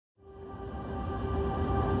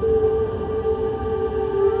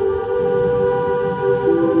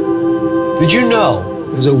Did you know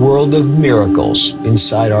there's a world of miracles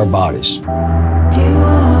inside our bodies?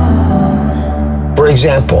 For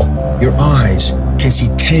example, your eyes can see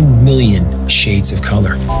 10 million shades of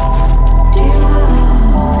color.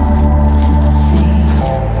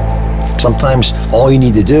 Sometimes all you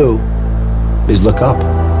need to do is look up.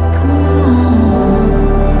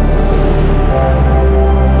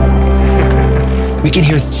 We can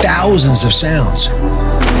hear thousands of sounds,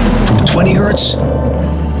 from 20 hertz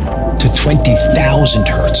to 20,000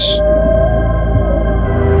 hertz.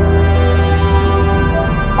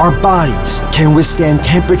 Our bodies can withstand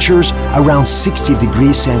temperatures around 60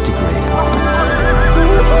 degrees centigrade.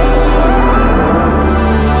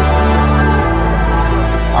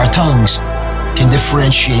 Our tongues can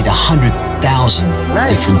differentiate 100,000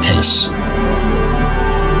 different tastes.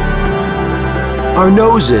 Our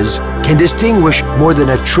noses can distinguish more than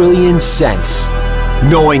 1 trillion scents.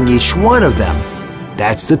 Knowing each one of them,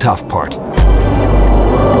 that's the tough part.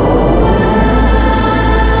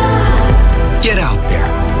 Get out there.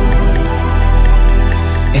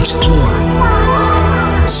 Explore.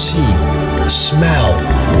 See, smell,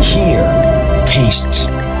 hear, taste,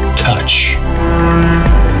 touch.